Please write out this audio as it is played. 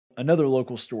Another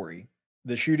local story: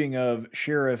 the shooting of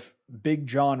Sheriff Big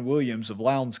John Williams of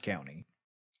Lowndes County.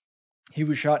 He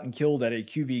was shot and killed at a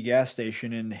QV gas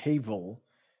station in Hayneville,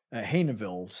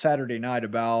 Saturday night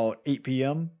about 8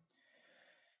 p.m.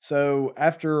 So,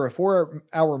 after a 4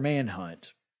 hour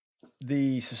manhunt,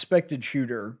 the suspected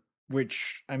shooter,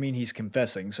 which, I mean, he's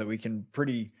confessing, so we can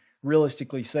pretty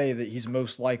realistically say that he's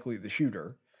most likely the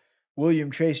shooter.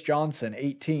 William Chase Johnson,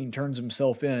 18, turns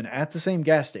himself in at the same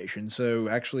gas station, so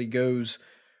actually goes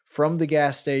from the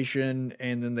gas station,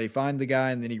 and then they find the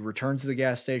guy, and then he returns to the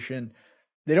gas station.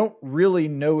 They don't really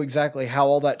know exactly how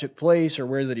all that took place or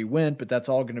where that he went, but that's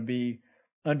all going to be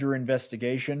under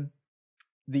investigation.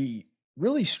 The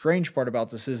really strange part about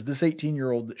this is this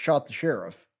 18-year-old that shot the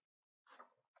sheriff,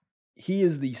 he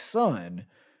is the son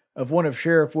of one of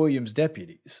Sheriff Williams'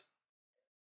 deputies.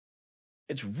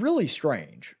 It's really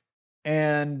strange.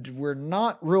 And we're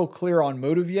not real clear on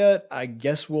motive yet. I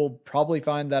guess we'll probably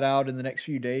find that out in the next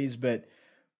few days, but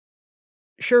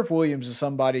Sheriff Williams is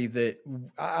somebody that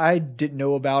I didn't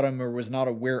know about him or was not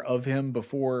aware of him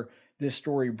before this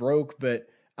story broke, but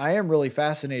I am really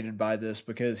fascinated by this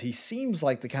because he seems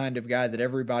like the kind of guy that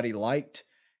everybody liked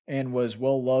and was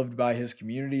well loved by his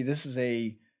community. This is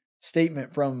a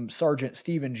statement from Sergeant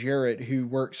Stephen Jarrett, who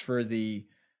works for the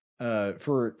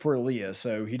for Leah,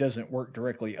 so he doesn't work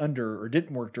directly under or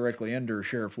didn't work directly under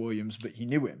Sheriff Williams, but he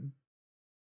knew him.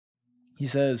 He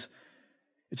says,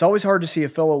 "It's always hard to see a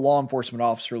fellow law enforcement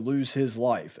officer lose his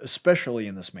life, especially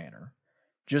in this manner.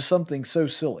 Just something so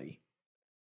silly.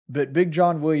 But Big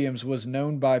John Williams was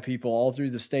known by people all through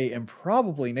the state and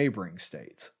probably neighboring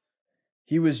states.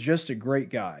 He was just a great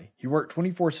guy. He worked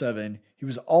 24/7. He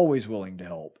was always willing to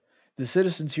help. The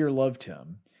citizens here loved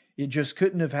him. It just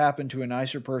couldn't have happened to a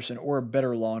nicer person or a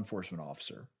better law enforcement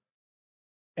officer."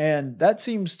 And that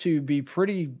seems to be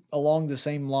pretty along the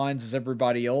same lines as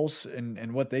everybody else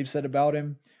and what they've said about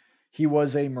him. He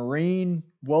was a Marine,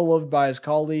 well loved by his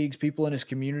colleagues. People in his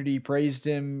community praised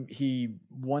him. He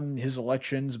won his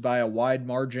elections by a wide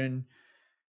margin.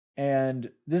 And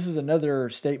this is another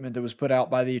statement that was put out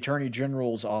by the Attorney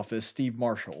General's office, Steve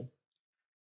Marshall.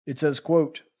 It says,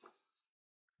 quote,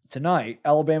 "Tonight,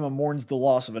 Alabama mourns the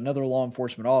loss of another law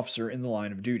enforcement officer in the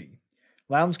line of duty.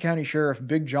 Lowndes County Sheriff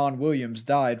Big John Williams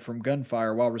died from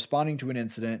gunfire while responding to an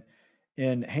incident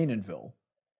in Hayneville.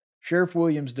 Sheriff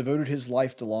Williams devoted his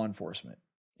life to law enforcement.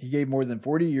 He gave more than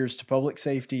 40 years to public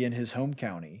safety in his home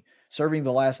county, serving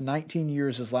the last 19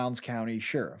 years as Lowndes County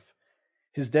Sheriff.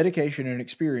 His dedication and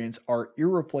experience are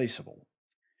irreplaceable.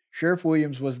 Sheriff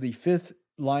Williams was the fifth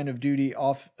line of duty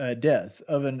death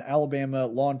of an Alabama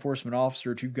law enforcement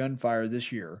officer to gunfire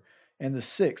this year, and the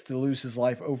sixth to lose his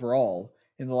life overall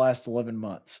in the last 11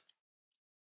 months.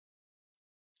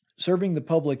 Serving the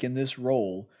public in this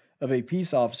role of a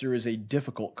peace officer is a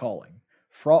difficult calling,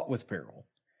 fraught with peril.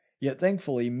 Yet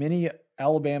thankfully, many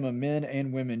Alabama men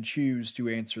and women choose to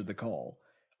answer the call,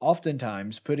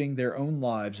 oftentimes putting their own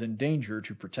lives in danger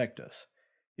to protect us.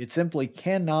 It simply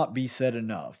cannot be said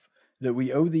enough that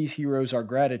we owe these heroes our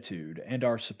gratitude and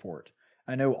our support.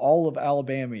 I know all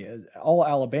Alabamians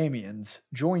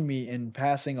join me in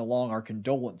passing along our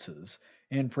condolences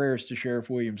and prayers to Sheriff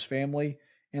Williams' family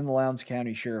and the Lowndes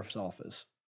County Sheriff's Office."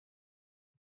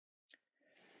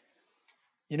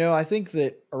 You know, I think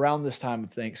that around this time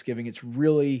of Thanksgiving, it's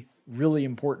really, really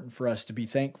important for us to be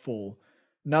thankful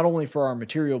not only for our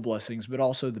material blessings, but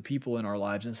also the people in our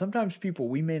lives, and sometimes people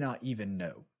we may not even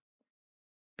know.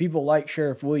 People like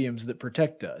Sheriff Williams that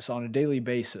protect us on a daily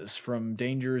basis from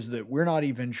dangers that we're not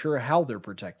even sure how they're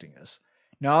protecting us.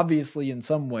 Now, obviously, in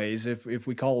some ways, if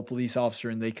we call a police officer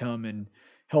and they come and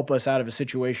help us out of a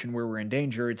situation where we're in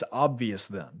danger, it's obvious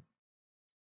then.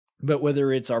 But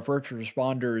whether it's our first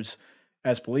responders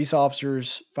as police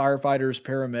officers, firefighters,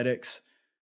 paramedics,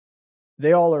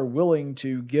 they all are willing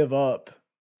to give up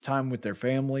time with their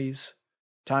families,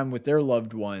 time with their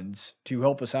loved ones to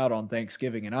help us out on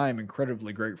Thanksgiving, and I am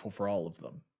incredibly grateful for all of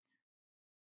them.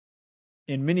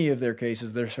 In many of their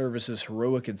cases, their service is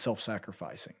heroic and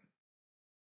self-sacrificing,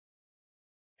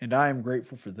 and I am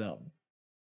grateful for them.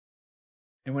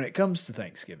 And when it comes to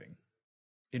Thanksgiving,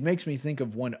 it makes me think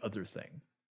of one other thing.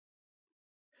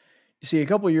 You see, a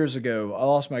couple years ago, I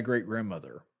lost my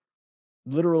great-grandmother,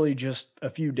 literally just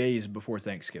a few days before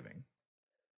Thanksgiving.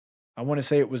 I want to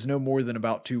say it was no more than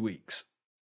about 2 weeks.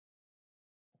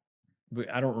 But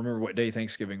I don't remember what day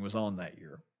Thanksgiving was on that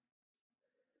year.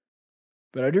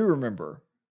 But I do remember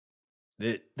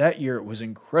that year it was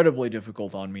incredibly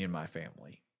difficult on me and my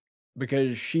family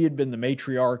because she had been the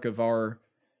matriarch of our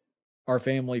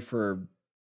family for,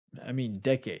 I mean,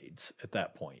 decades at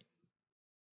that point.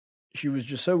 She was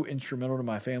just so instrumental to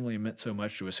my family and meant so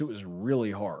much to us. It was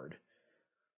really hard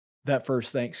that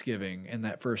first Thanksgiving and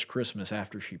that first Christmas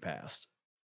after she passed,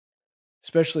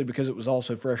 especially because it was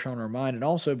also fresh on our mind, and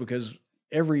also because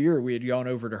every year we had gone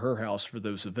over to her house for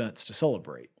those events to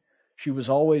celebrate. She was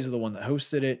always the one that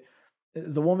hosted it.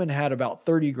 The woman had about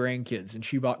 30 grandkids, and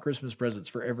she bought Christmas presents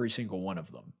for every single one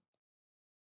of them.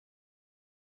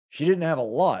 She didn't have a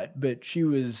lot, but she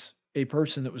was a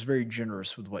person that was very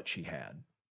generous with what she had.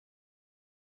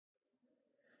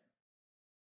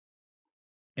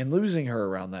 And losing her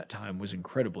around that time was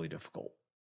incredibly difficult.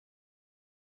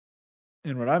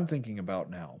 And what I'm thinking about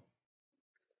now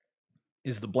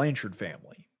is the Blanchard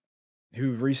family,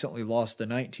 who recently lost a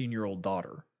 19-year-old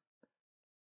daughter.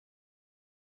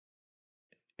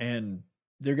 And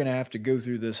they're going to have to go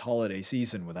through this holiday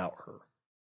season without her.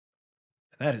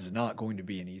 And that is not going to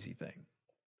be an easy thing.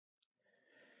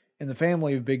 And the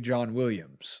family of Big John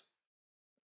Williams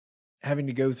having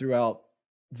to go throughout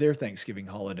their Thanksgiving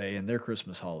holiday and their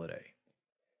Christmas holiday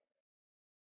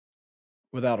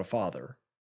without a father,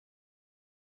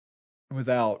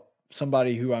 without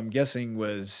somebody who I'm guessing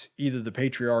was either the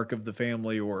patriarch of the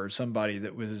family or somebody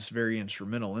that was very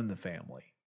instrumental in the family.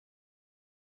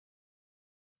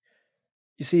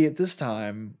 You see, at this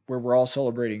time where we're all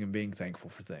celebrating and being thankful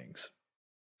for things,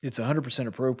 it's 100%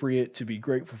 appropriate to be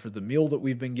grateful for the meal that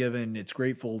we've been given. It's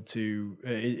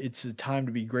it's a time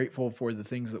to be grateful for the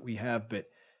things that we have, but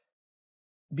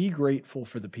be grateful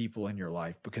for the people in your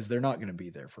life because they're not going to be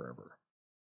there forever.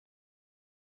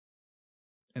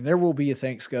 And there will be a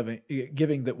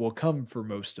Thanksgiving that will come for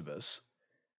most of us,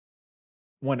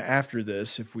 one after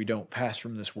this, if we don't pass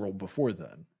from this world before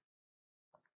then.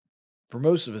 For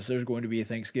most of us, there's going to be a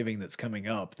Thanksgiving that's coming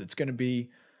up that's going to be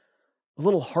a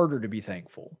little harder to be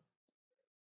thankful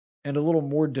and a little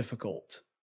more difficult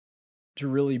to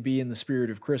really be in the spirit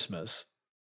of Christmas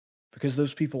because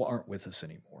those people aren't with us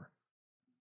anymore.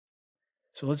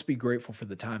 So let's be grateful for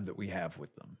the time that we have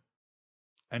with them.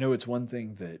 I know it's one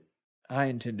thing that I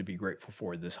intend to be grateful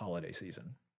for this holiday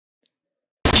season.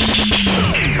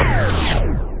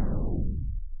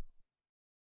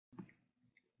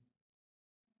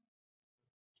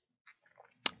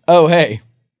 Oh, hey,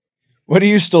 what are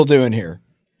you still doing here?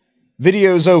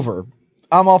 Video's over.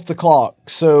 I'm off the clock,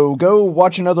 so go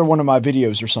watch another one of my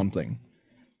videos or something.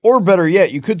 Or better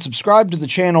yet, you could subscribe to the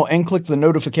channel and click the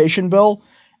notification bell,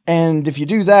 and if you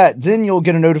do that, then you'll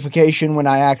get a notification when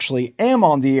I actually am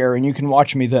on the air and you can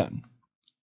watch me then.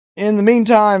 In the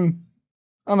meantime,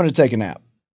 I'm going to take a nap.